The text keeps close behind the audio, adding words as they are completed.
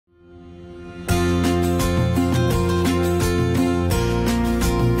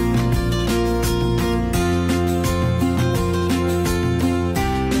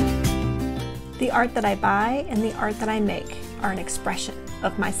art that I buy and the art that I make are an expression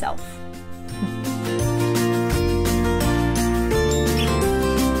of myself.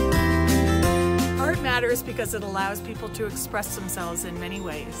 Art matters because it allows people to express themselves in many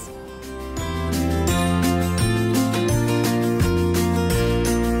ways.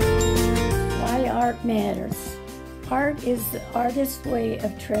 Why art matters. Art is the artist's way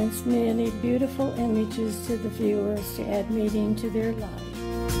of transmitting beautiful images to the viewers to add meaning to their life.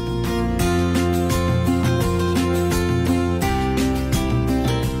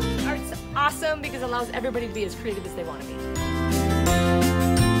 Art's awesome because it allows everybody to be as creative as they want to be.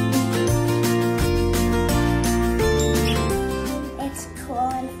 It's cool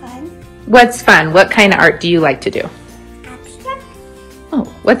and fun. What's fun? What kind of art do you like to do? Abstract. Oh,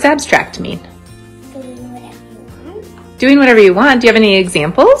 what's abstract mean? Doing whatever you want. Doing whatever you want. Do you have any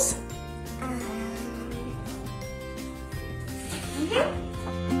examples?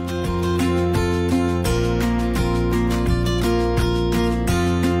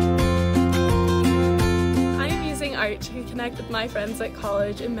 I'm using art to connect with my friends at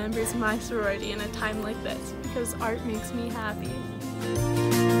college and members of my sorority in a time like this because art makes me happy.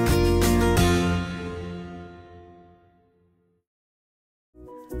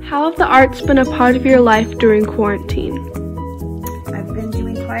 How have the arts been a part of your life during quarantine? I've been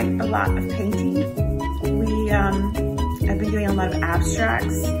doing quite a lot of painting. I've been doing a lot of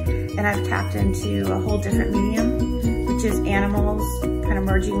abstracts, and I've tapped into a whole different medium, which is animals kind of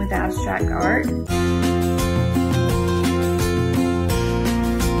merging with abstract art.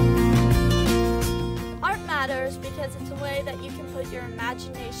 Art matters because it's a way that you can put your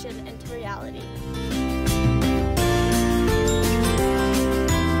imagination into reality.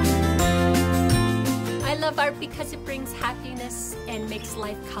 I love art because it brings happiness and makes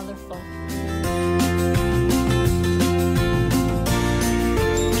life colorful. It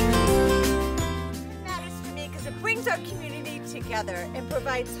matters to me because it brings our community together and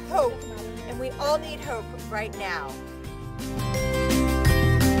provides hope, and we all need hope right now.